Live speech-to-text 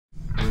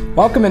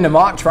Welcome into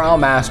Mock Trial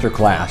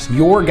Masterclass,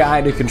 your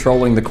guide to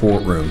controlling the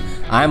courtroom.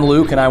 I'm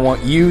Luke and I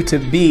want you to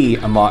be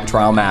a mock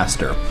trial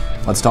master.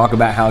 Let's talk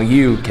about how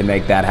you can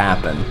make that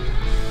happen.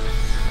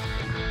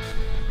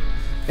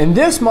 In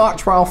this mock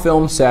trial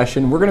film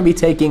session, we're going to be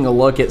taking a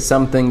look at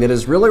something that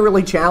is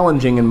really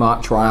challenging in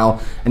mock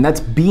trial, and that's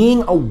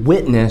being a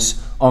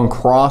witness on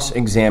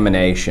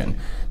cross-examination.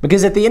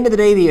 Because at the end of the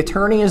day, the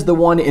attorney is the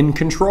one in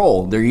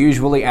control. They're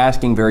usually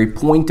asking very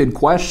pointed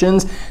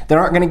questions that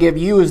aren't going to give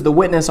you as the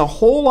witness a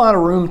whole lot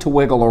of room to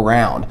wiggle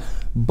around.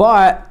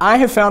 But I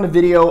have found a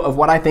video of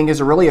what I think is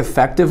a really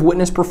effective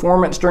witness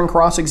performance during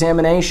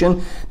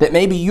cross-examination that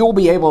maybe you'll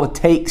be able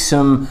to take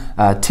some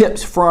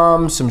tips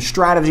from, some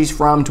strategies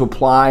from to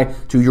apply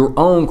to your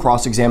own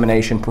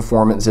cross-examination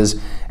performances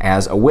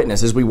as a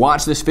witness. As we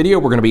watch this video,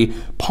 we're going to be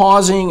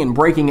pausing and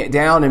breaking it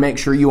down to make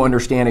sure you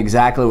understand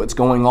exactly what's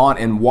going on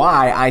and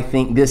why I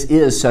think this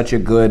is such a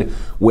good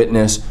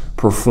witness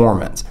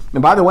performance.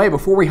 And by the way,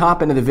 before we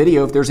hop into the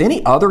video, if there's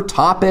any other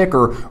topic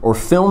or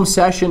film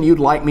session you'd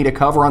like me to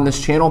cover on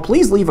this channel,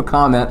 please leave a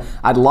comment.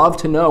 I'd love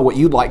to know what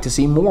you'd like to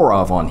see more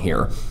of on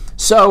here.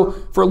 So,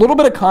 for a little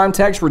bit of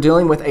context, we're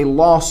dealing with a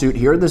lawsuit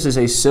here. This is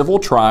a civil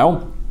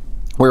trial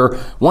where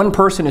one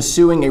person is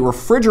suing a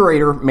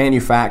refrigerator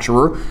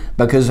manufacturer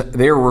because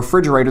their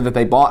refrigerator that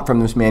they bought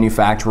from this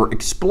manufacturer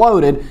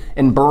exploded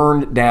and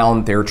burned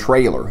down their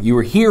trailer. You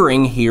are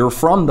hearing here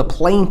from the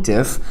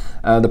plaintiff,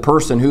 the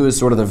person who is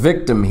sort of the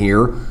victim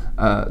here,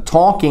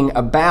 talking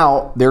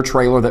about their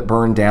trailer that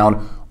burned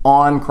down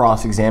on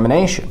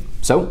cross-examination.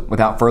 So,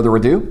 without further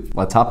ado,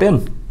 let's hop in.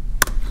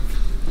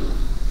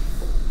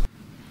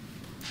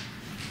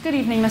 Good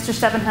evening, Mr.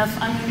 Stebenhoff.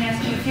 I'm going to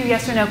ask you a few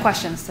yes or no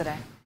questions today.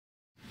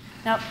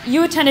 Now,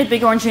 you attended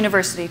Big Orange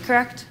University,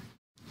 correct?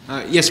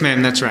 Yes,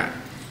 ma'am, that's right.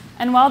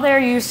 And while there,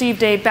 you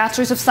received a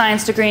Bachelor's of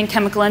Science degree in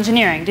Chemical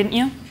Engineering, didn't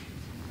you?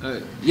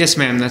 Yes,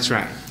 ma'am, that's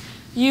right.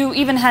 You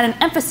even had an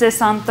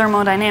emphasis on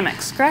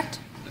thermodynamics, correct?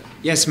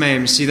 Yes,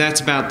 ma'am. See, that's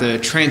about the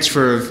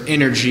transfer of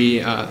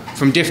energy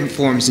from different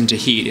forms into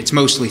heat. It's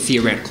mostly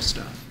theoretical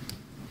stuff.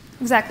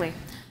 Exactly.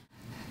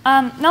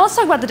 Now let's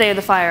talk about the day of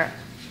the fire.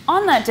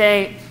 On that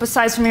day,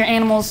 besides from your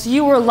animals,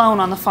 you were alone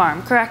on the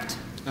farm, correct?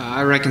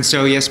 I reckon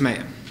so, yes,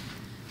 ma'am.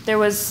 There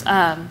was,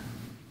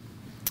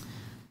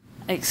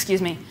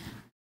 excuse me.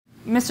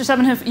 Mr.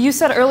 Stebenhoff, you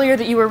said earlier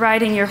that you were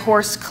riding your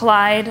horse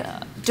Clyde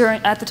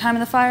at the time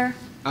of the fire?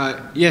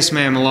 Yes,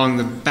 ma'am, along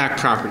the back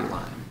property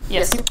line.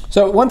 Yes.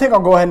 So one thing I'll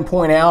go ahead and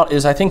point out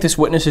is I think this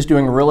witness is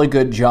doing a really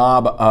good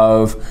job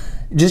of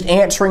just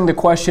answering the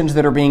questions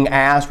that are being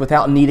asked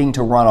without needing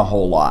to run a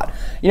whole lot.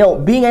 You know,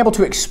 being able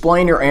to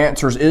explain your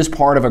answers is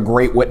part of a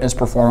great witness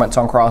performance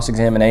on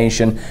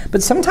cross-examination,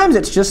 but sometimes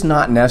it's just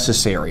not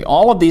necessary.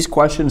 All of these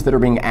questions that are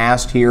being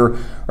asked here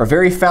are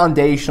very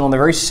foundational, they're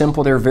very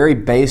simple, they're very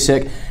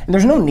basic, and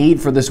there's no need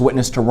for this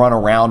witness to run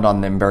around on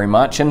them very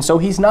much, and so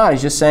he's not.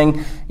 He's just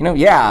saying, you know,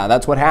 yeah,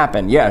 that's what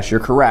happened. Yes, you're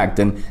correct,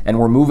 and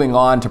we're moving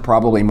on to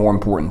probably more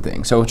important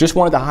things. So just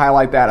wanted to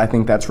highlight that. I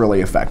think that's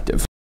really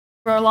effective.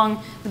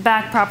 Along the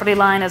back property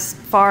line as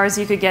far as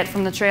you could get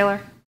from the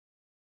trailer?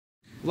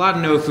 Well, I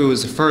don't know if it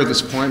was the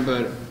furthest point,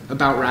 but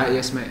about right,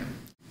 yes, ma'am.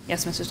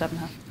 Yes, Mr.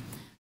 Stebenhoff.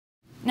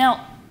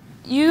 Now,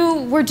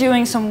 you were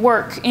doing some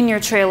work in your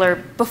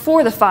trailer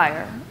before the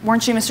fire,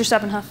 weren't you, Mr.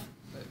 Stebenhoff?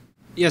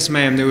 Yes,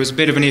 ma'am. There was a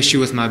bit of an issue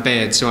with my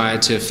bed, so I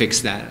had to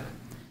fix that.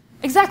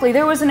 Exactly.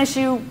 There was an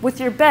issue with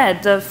your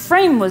bed. The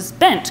frame was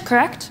bent,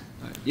 correct?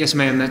 Yes,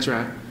 ma'am. That's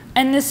right.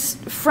 And this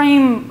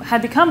frame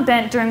had become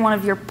bent during one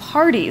of your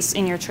parties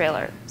in your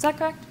trailer. Is that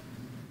correct?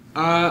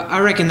 I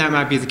reckon that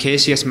might be the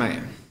case. Yes,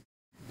 ma'am.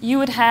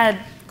 You had had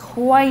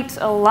quite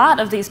a lot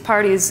of these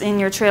parties in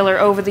your trailer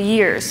over the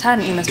years,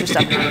 hadn't you, Mr.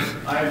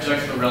 Stebenhoff? I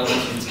object to the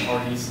relevance of these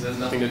parties. It has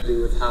nothing to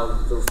do with how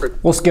the refrigerator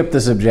We'll skip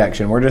this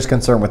objection. We're just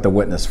concerned with the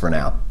witness for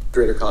now. caught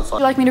fire. Would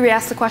you like me to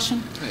re-ask the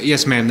question?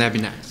 Yes, ma'am. That'd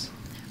be nice.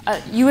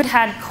 You had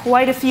had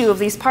quite a few of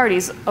these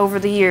parties over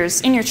the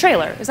years in your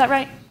trailer. Is that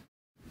right?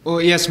 Well,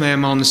 yes,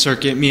 ma'am. On the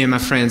circuit, me and my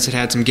friends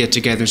had some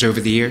get-togethers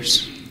over the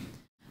years.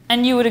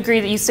 And you would agree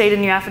that you stated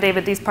in your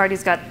affidavit these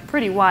parties got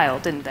pretty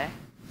wild, didn't they?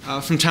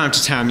 From time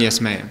to time, yes,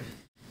 ma'am.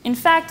 In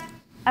fact,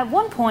 at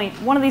one point,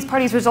 one of these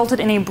parties resulted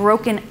in a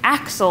broken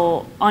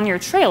axle on your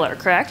trailer,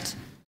 correct?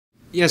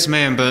 Yes,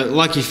 ma'am, but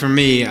lucky for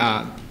me,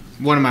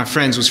 one of my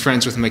friends was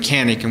friends with a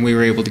mechanic, and we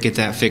were able to get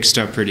that fixed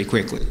up pretty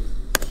quickly.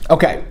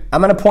 Okay,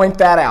 I'm going to point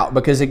that out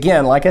because,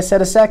 again, like I said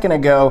a second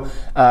ago,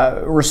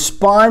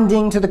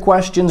 responding to the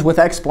questions with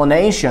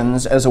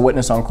explanations as a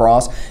witness on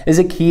cross is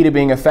a key to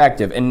being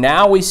effective. And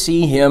now we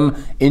see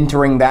him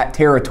entering that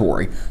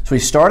territory. So he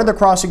started the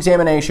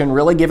cross-examination,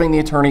 really giving the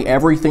attorney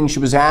everything she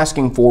was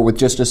asking for with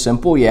just a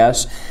simple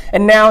yes.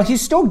 And now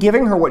he's still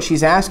giving her what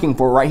she's asking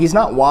for, right? He's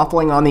not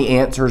waffling on the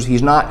answers.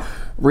 He's not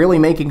really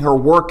making her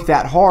work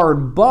that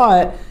hard,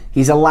 but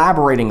he's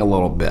elaborating a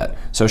little bit.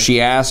 So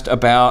she asked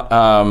about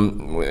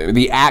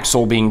the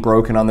axle being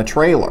broken on the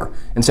trailer.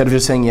 Instead of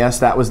just saying, yes,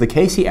 that was the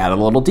case, he added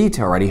a little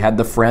detail, right? He had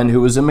the friend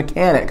who was a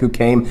mechanic who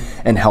came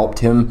and helped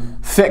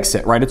him fix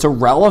it, right? It's a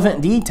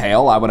relevant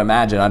detail, I would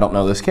imagine. I don't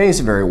know this case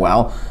very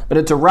well, but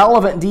it's a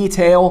relevant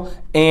detail,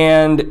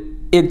 and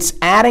it's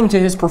adding to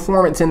his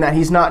performance in that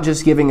he's not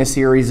just giving a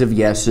series of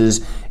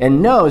yeses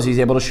and nos. He's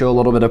able to show a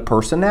little bit of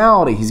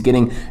personality. He's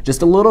getting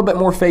just a little bit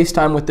more face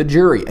time with the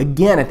jury.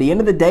 Again, at the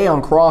end of the day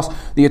on cross,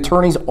 the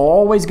attorney's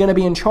always going to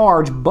be in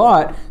charge,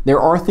 but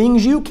there are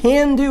things you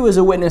can do as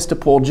a witness to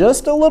pull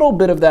just a little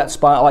bit of that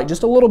spotlight,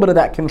 just a little bit of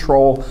that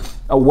control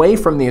away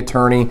from the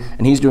attorney,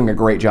 and he's doing a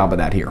great job of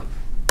that here.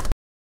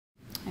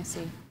 I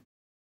see.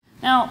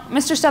 Now,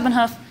 Mr.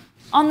 Stebenhoff,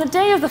 on the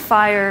day of the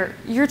fire,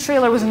 your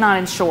trailer was not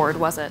insured,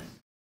 was it?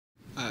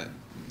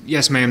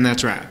 Yes, ma'am,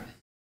 that's right.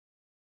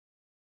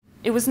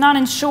 It was not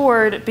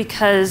insured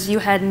because you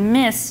had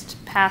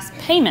missed past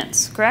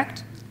payments,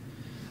 correct?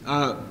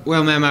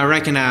 Well, ma'am, I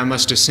reckon I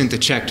must have sent the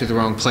check to the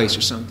wrong place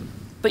or something.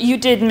 But you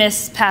did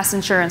miss past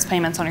insurance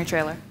payments on your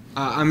trailer?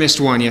 I missed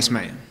one, yes,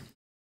 ma'am.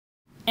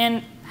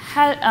 And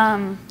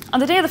on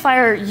the day of the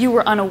fire, you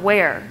were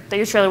unaware that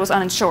your trailer was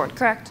uninsured,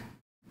 correct?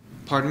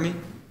 Pardon me?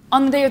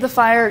 On the day of the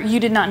fire, you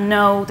did not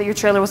know that your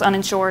trailer was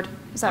uninsured,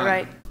 is that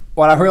right?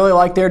 What I really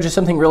like there, just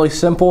something really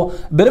simple,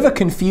 a bit of a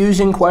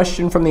confusing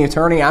question from the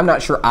attorney. I'm not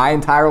sure I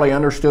entirely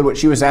understood what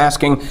she was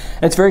asking.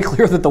 And it's very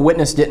clear that the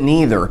witness didn't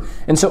either.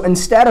 And so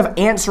instead of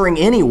answering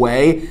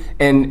anyway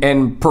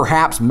and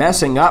perhaps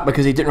messing up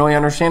because he didn't really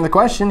understand the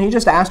question, he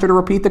just asked her to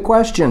repeat the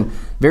question.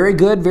 Very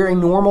good, very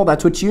normal.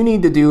 That's what you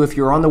need to do if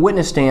you're on the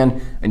witness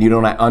stand and you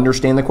don't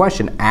understand the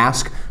question.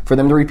 Ask for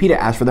them to repeat it.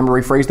 Ask for them to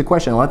rephrase the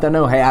question. Let them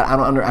know, hey, I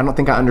don't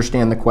think I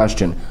understand the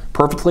question.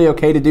 Perfectly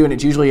okay to do, and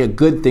it's usually a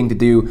good thing to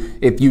do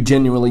if you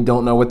genuinely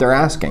don't know what they're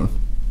asking.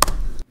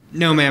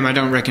 No, ma'am, I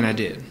don't reckon I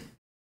did.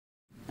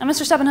 Now,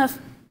 Mr. Stebenhoff,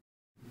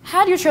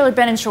 had your trailer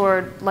been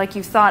insured like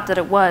you thought that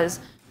it was,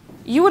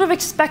 you would have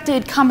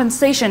expected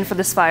compensation for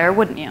this fire,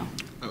 wouldn't you?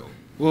 Oh,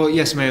 well,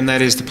 yes, ma'am,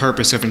 that is the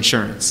purpose of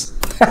insurance.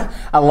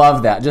 I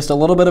love that. Just a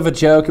little bit of a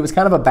joke. It was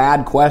kind of a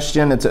bad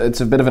question.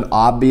 It's a bit of an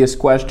obvious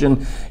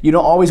question. You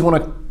don't always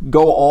want to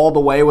go all the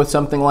way with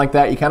something like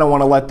that. You kind of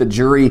want to let the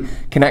jury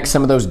connect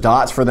some of those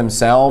dots for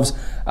themselves.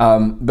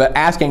 But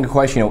asking a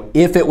question,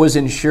 if it was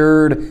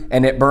insured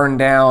and it burned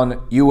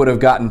down, you would have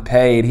gotten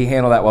paid. He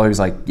handled that well. He was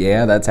like,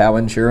 yeah, that's how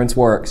insurance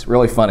works.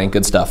 Really funny.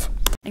 Good stuff.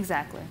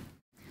 Exactly.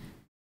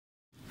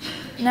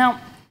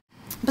 Now,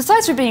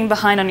 besides for being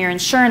behind on your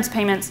insurance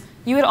payments,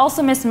 you had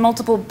also missed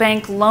multiple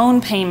bank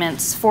loan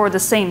payments for the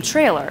same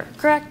trailer,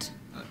 correct?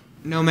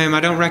 No, ma'am,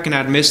 I don't reckon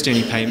I'd missed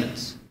any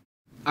payments.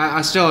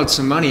 I still had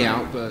some money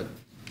out, but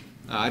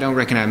I don't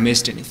reckon I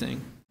missed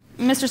anything.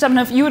 Mr.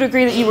 Stebenhoff, you would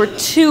agree that you were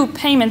 2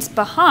 payments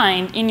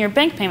behind in your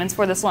bank payments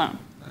for this loan?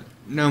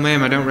 No,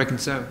 ma'am, I don't reckon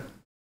so.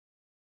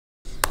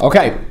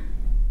 Okay,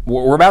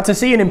 we're about to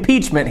see an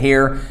impeachment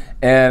here,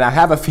 and I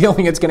have a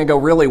feeling it's going to go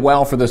really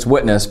well for this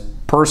witness,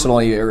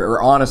 personally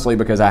or honestly,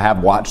 because I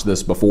have watched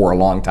this before a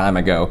long time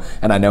ago,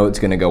 and I know it's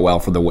going to go well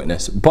for the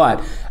witness.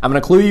 But I'm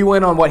going to clue you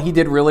in on what he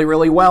did really,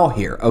 really well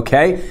here,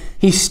 okay?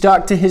 He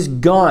stuck to his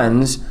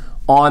guns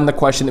on the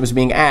question that was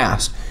being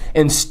asked.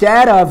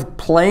 Instead of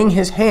playing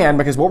his hand,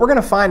 because what we're going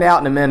to find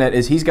out in a minute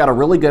is he's got a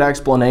really good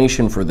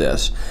explanation for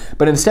this,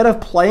 but instead of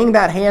playing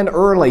that hand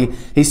early,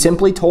 he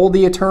simply told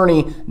the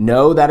attorney,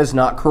 no, that is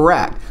not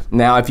correct.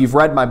 Now, if you've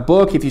read my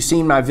book, if you've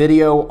seen my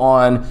video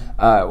on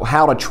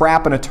how to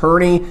trap an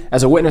attorney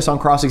as a witness on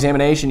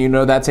cross-examination, you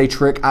know that's a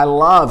trick I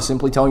love,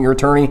 simply telling your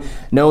attorney,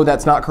 no,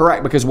 that's not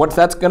correct, because what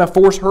that's going to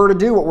force her to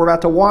do, what we're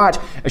about to watch,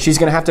 is she's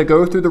going to have to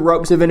go through the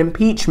ropes of an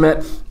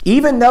impeachment,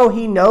 even though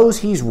he knows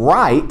he's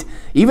right,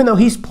 even though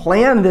he's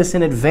planned this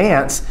in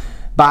advance,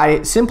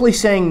 by simply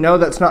saying, no,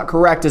 that's not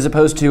correct, as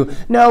opposed to,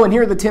 no, and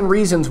here are the 10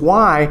 reasons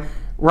why,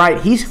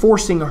 right? He's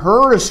forcing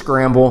her to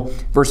scramble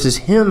versus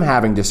him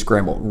having to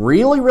scramble.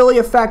 Really, really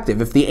effective.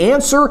 If the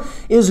answer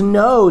is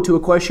no to a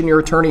question your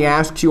attorney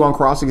asks you on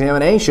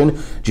cross-examination,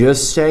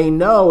 just say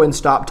no and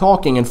stop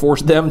talking and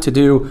force them to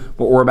do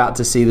what we're about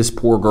to see this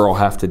poor girl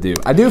have to do.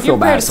 I do feel bad for her. You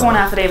prepared a sworn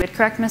affidavit,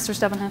 correct,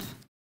 Mr. Stebenhoff?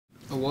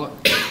 A what?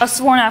 A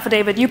sworn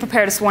affidavit. You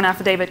prepared a sworn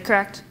affidavit,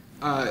 correct?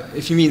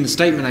 If you mean the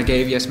statement I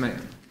gave, yes,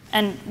 ma'am.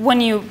 And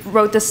when you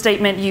wrote this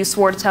statement, you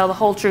swore to tell the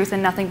whole truth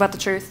and nothing but the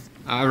truth?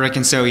 I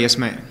reckon so, yes,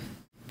 ma'am.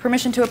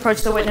 Permission to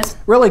approach the witness.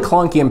 Really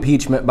clunky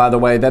impeachment, by the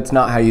way. That's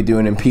not how you do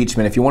an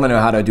impeachment. If you want to know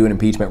how to do an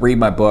impeachment, read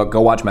my book. Go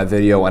watch my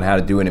video on how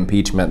to do an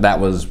impeachment. That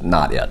was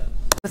not it.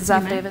 This is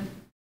affidavit.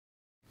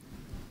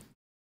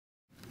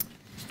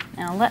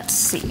 Now let's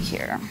see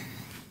here.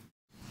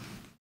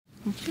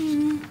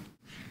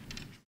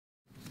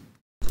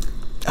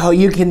 Oh,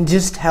 you can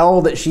just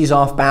tell that she's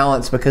off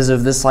balance because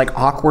of this like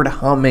awkward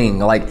humming.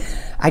 Like,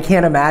 I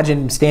can't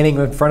imagine standing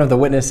in front of the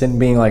witness and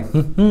being like,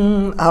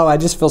 oh, I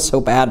just feel so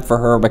bad for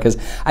her because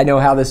I know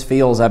how this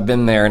feels. I've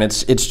been there, and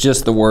it's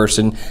just the worst.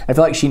 And I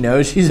feel like she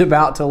knows she's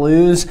about to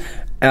lose,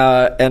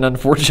 and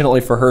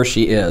unfortunately for her,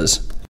 she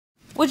is.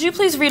 Would you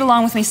please read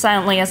along with me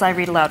silently as I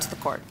read aloud to the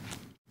court?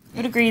 You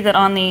would agree that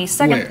on the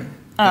second,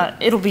 Where?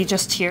 It'll be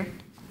just here.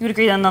 You would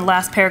agree that on the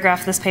last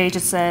paragraph of this page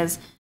it says,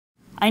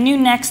 I knew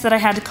next that I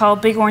had to call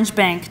Big Orange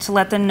Bank to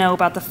let them know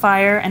about the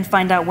fire and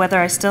find out whether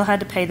I still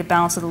had to pay the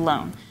balance of the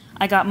loan.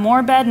 I got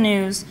more bad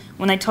news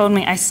when they told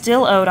me I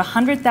still owed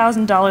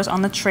 $100,000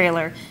 on the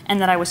trailer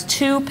and that I was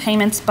 2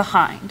 payments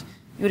behind.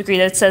 You would agree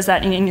that it says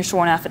that in your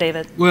sworn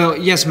affidavit? Well,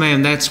 yes,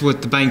 ma'am, that's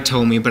what the bank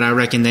told me, but I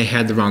reckon they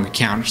had the wrong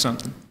account or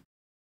something.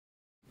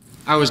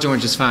 I was doing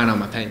just fine on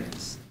my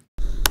payments.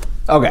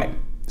 Okay,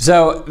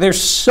 so there's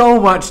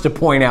so much to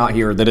point out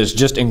here that is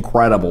just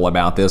incredible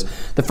about this.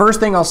 The first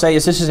thing I'll say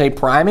is this is a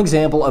prime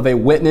example of a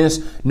witness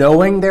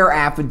knowing their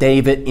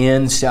affidavit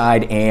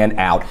inside and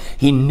out.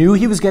 He knew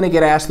he was going to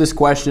get asked this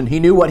question. He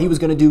knew what he was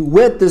going to do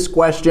with this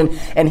question,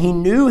 and he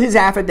knew his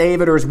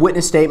affidavit or his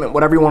witness statement,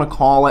 whatever you want to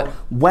call it,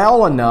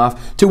 well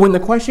enough to when the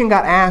question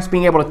got asked,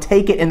 being able to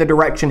take it in the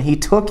direction he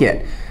took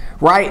it,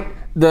 right?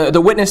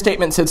 The witness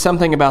statement said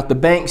something about the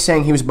bank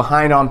saying he was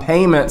behind on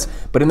payments,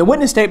 but in the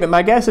witness statement,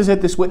 my guess is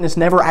that this witness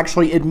never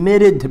actually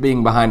admitted to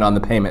being behind on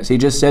the payments. He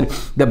just said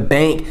the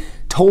bank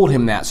told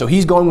him that. So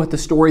he's going with the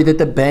story that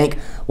the bank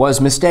was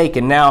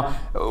mistaken. Now,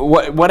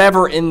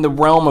 whatever in the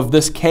realm of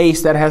this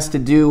case that has to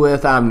do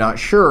with, I'm not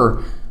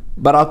sure,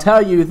 but I'll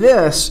tell you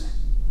this.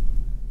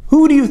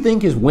 Who do you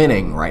think is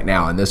winning right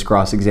now in this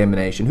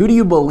cross-examination? Who do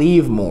you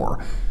believe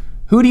more?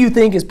 Who do you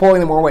think is pulling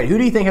the more weight? Who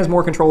do you think has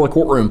more control of the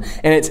courtroom?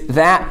 And it's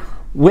that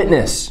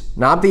witness,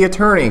 not the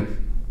attorney.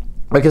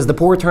 Because the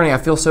poor attorney, I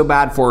feel so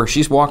bad for her.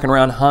 She's walking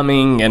around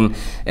humming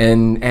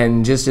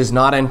and just is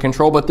not in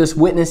control, but this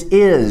witness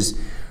is.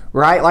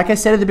 Right? Like I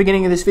said at the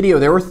beginning of this video,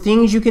 there are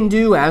things you can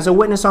do as a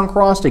witness on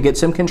cross to get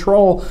some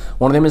control.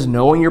 One of them is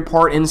knowing your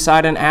part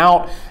inside and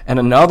out, and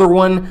another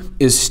one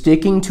is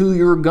sticking to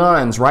your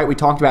guns, right? We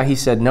talked about, he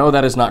said, no,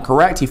 that is not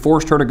correct. He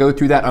forced her to go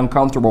through that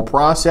uncomfortable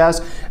process,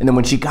 and then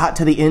when she got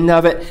to the end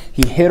of it,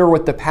 he hit her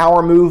with the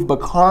power move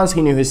because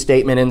he knew his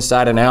statement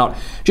inside and out.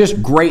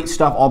 Just great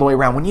stuff all the way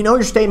around. When you know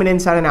your statement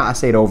inside and out, I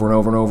say it over and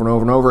over and over and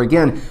over and over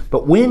again,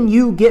 but when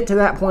you get to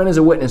that point as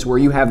a witness where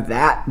you have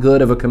that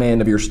good of a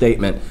command of your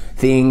statement,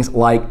 things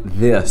like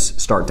this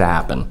start to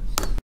happen.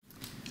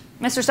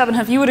 Mr.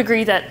 Stebenhoff, you would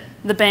agree that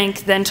the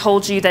bank then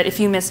told you that if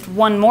you missed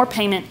one more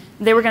payment,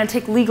 they were going to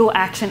take legal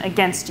action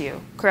against you,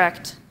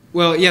 correct?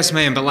 Well, yes,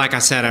 ma'am, but like I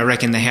said, I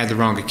reckon they had the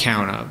wrong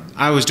account up.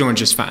 I was doing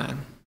just fine.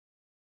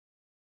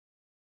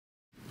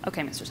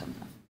 Okay, Mr.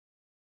 Stebenhoff.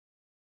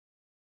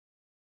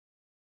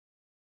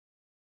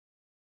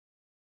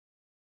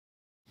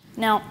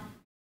 Now,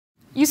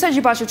 you said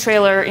you bought your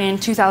trailer in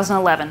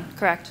 2011,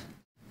 correct?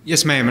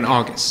 Yes, ma'am, in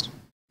August.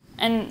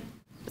 And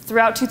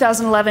throughout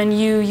 2011,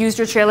 you used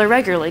your trailer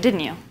regularly,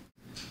 didn't you?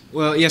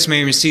 Well, yes,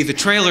 ma'am. You see, the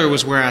trailer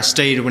was where I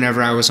stayed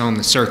whenever I was on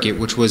the circuit,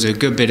 which was a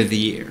good bit of the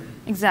year.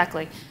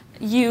 Exactly.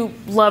 You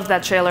loved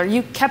that trailer.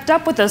 You kept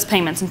up with those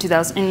payments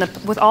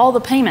with all the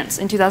payments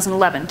in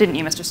 2011, didn't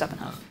you, Mr.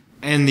 Stebenhoff?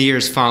 And the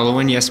years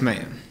following, yes,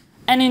 ma'am.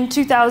 And in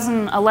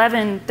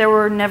 2011, there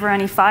were never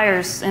any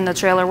fires in the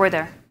trailer, were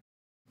there?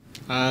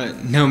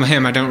 No,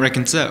 ma'am, I don't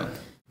reckon so.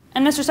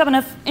 And Mr.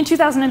 Stebenhoff, in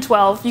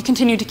 2012, you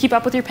continued to keep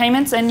up with your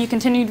payments and you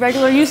continued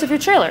regular use of your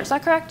trailer, is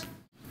that correct?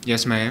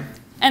 Yes, ma'am.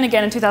 And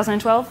again in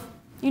 2012,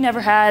 you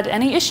never had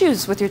any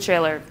issues with your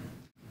trailer.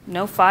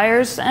 No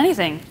fires,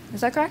 anything,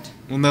 is that correct?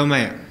 Well, no,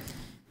 ma'am.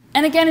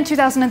 And again in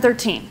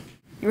 2013,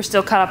 you were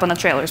still caught up on the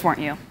trailers, weren't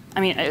you?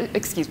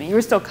 You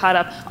were still caught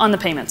up on the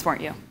payments,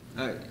 weren't you?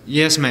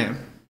 Yes, ma'am.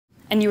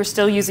 And you were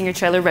still using your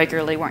trailer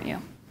regularly, weren't you?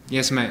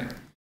 Yes, ma'am.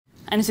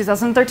 And in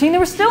 2013, there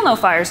were still no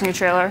fires in your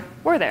trailer,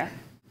 were there?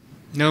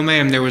 No,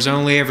 ma'am, there was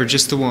only ever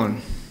just the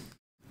one.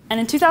 And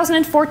in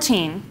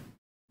 2014,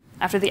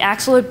 after the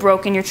axle had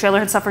broken, your trailer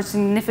had suffered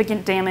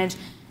significant damage,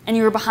 and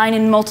you were behind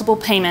in multiple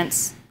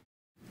payments,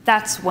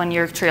 that's when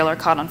your trailer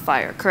caught on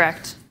fire,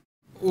 correct?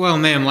 Well,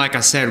 ma'am, like I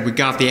said, we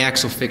got the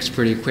axle fixed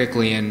pretty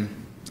quickly, and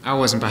I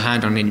wasn't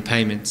behind on any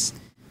payments.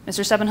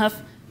 Mr.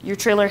 Stebenhoff, your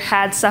trailer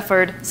had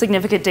suffered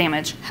significant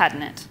damage,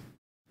 hadn't it?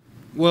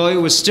 Well, it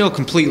was still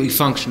completely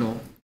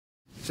functional,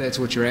 if that's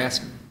what you're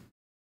asking.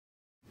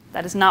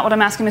 That is not what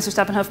I'm asking, Mr.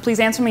 Stebenhoff. Please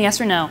answer me yes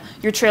or no.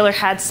 Your trailer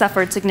had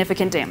suffered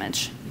significant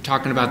damage. You're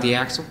talking about the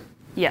axle?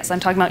 Yes, I'm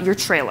talking about your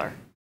trailer.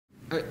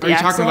 Are you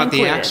talking about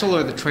the axle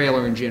or the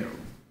trailer in general?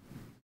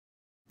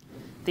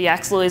 The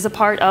axle is a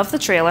part of the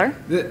trailer.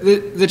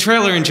 The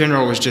trailer in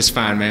general was just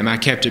fine, ma'am. I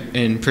kept it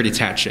in pretty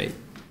tight shape.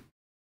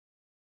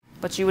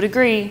 But you would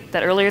agree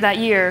that earlier that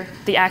year,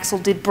 the axle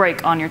did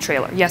break on your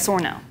trailer, yes or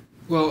no?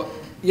 Well,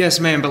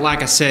 yes, ma'am, but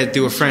like I said,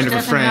 through a friend of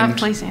a friend...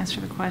 Please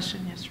answer the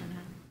question, yes or no.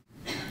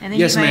 And then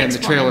yes, ma'am, the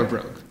trailer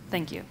broke.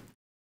 Thank you.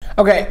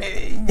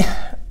 Okay,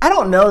 I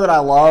don't know that I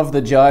love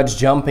the judge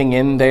jumping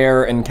in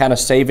there and kind of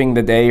saving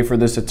the day for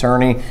this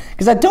attorney,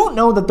 because I don't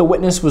know that the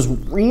witness was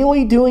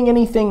really doing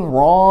anything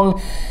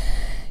wrong.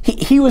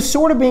 He was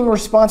sort of being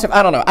responsive.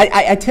 I don't know.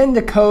 I tend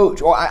to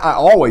coach, or I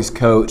always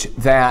coach,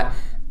 that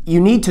you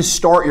need to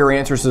start your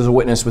answers as a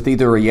witness with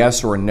either a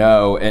yes or a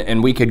no,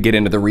 and we could get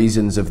into the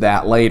reasons of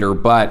that later,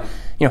 but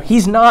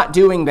he's not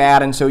doing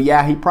that, and so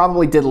yeah, he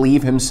probably did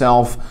leave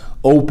himself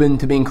open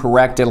to being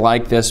corrected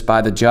like this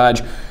by the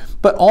judge.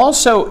 But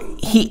also,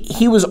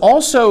 he was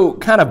also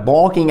kind of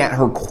balking at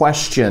her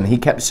question. He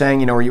kept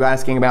saying, are you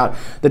asking about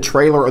the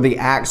trailer or the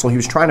axle? He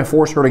was trying to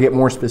force her to get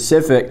more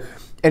specific,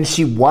 and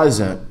she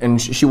wasn't. And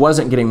she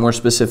wasn't getting more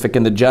specific,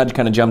 and the judge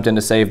kind of jumped in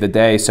to save the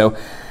day. So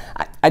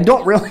I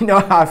don't really know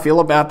how I feel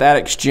about that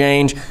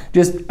exchange.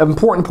 Just an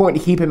important point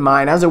to keep in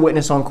mind, as a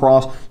witness on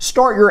cross,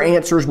 start your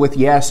answers with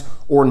yes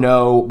or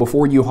no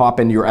before you hop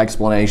into your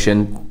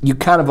explanation. You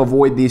kind of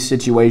avoid these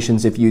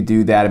situations if you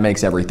do that. It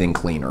makes everything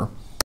cleaner.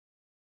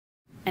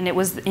 And it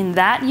was in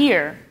that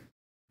year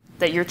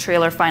that your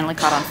trailer finally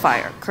caught on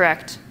fire,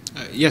 correct?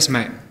 Yes,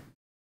 ma'am.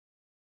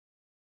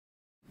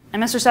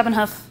 And Mr.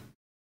 Seppenhuff,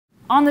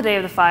 on the day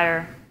of the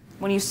fire,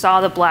 when you saw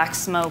the black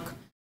smoke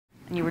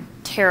and you were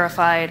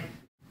terrified,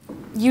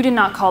 you did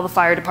not call the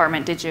fire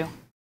department, did you?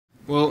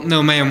 Well,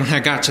 no, ma'am. When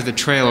I got to the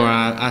trailer,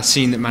 I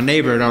seen that my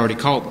neighbor had already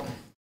called them.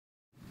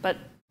 But,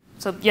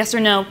 so yes or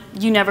no,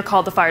 you never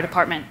called the fire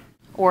department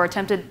or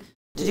attempted...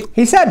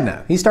 He said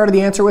no. He started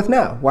the answer with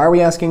no. Why are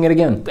we asking it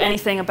again?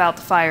 Anything about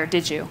the fire,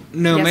 did you?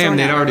 No, yes ma'am,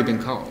 no? they'd already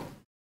been called.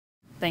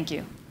 Thank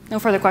you. No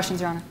further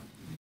questions, Your Honor.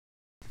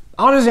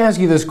 I'll just ask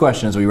you this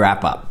question as we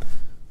wrap up.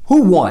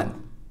 Who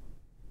won?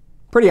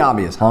 Pretty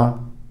obvious, huh?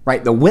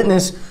 Right? The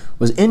witness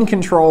was in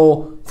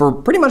control for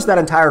pretty much that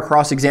entire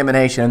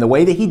cross-examination. And the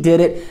way that he did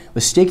it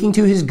was sticking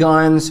to his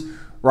guns,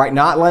 right?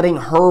 Not letting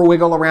her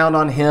wiggle around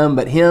on him,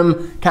 but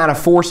him kind of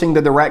forcing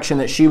the direction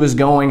that she was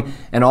going,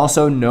 and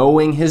also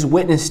knowing his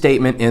witness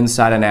statement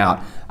inside and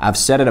out. I've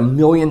said it a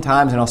million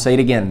times, and I'll say it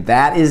again.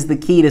 That is the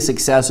key to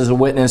success as a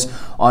witness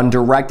on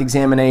direct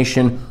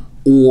examination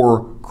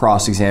or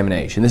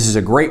cross-examination. This is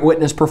a great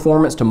witness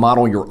performance to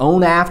model your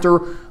own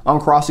after on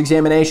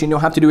cross-examination. You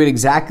don't have to do it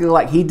exactly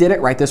like he did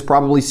it, right? This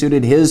probably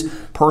suited his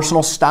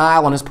personal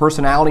style and his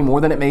personality more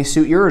than it may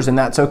suit yours, and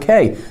that's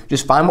okay.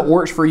 Just find what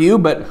works for you,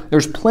 but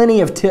there's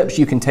plenty of tips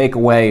you can take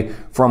away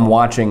from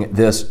watching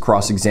this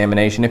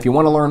cross-examination. If you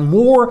want to learn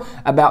more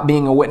about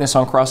being a witness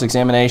on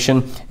cross-examination,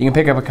 you can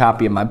pick up a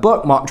copy of my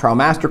book, Mock Trial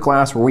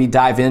Masterclass, where we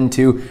dive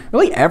into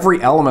really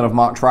every element of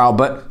mock trial,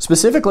 but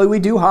specifically we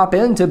do hop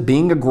into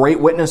being a great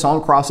witness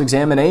on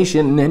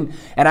cross-examination,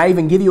 and I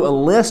even give you a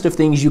list of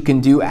things you can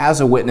do as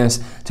a witness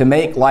to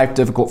make life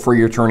difficult for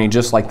your attorney,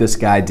 just like this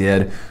guy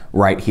did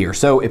right here.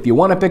 So if you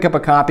want to pick up a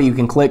copy, you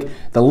can click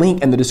the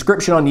link in the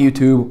description on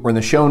YouTube or in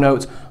the show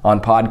notes on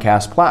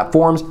podcast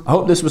platforms. I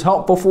hope this was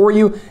helpful for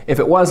you. If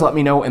it was, let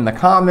me know in the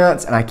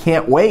comments, and I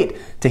can't wait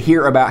to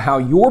hear about how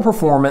your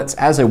performance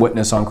as a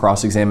witness on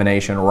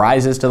cross-examination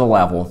rises to the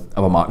level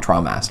of a mock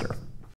trial master.